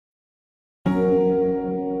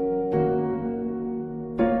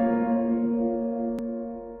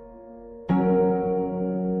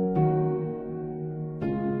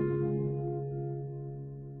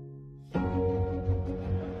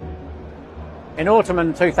In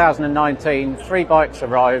autumn 2019, 3 bikes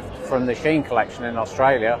arrived from the Sheene collection in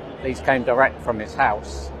Australia. These came direct from his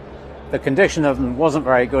house. The condition of them wasn't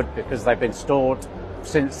very good because they've been stored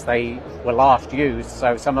since they were last used,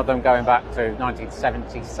 so some of them going back to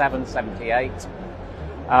 1977, 78.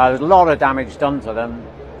 There's a lot of damage done to them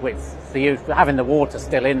with having the water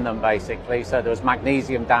still in them, basically. So there was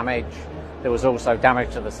magnesium damage, there was also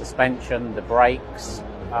damage to the suspension, the brakes,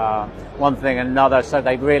 one thing and another, so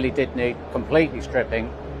they really did need completely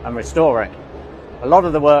stripping and restoring. A lot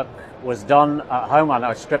of the work was done at home.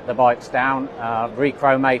 I stripped the bikes down,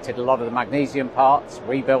 re-chromated a lot of the magnesium parts,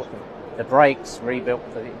 rebuilt the brakes, rebuilt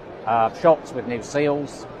the shocks with new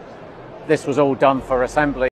seals. This was all done for assembly.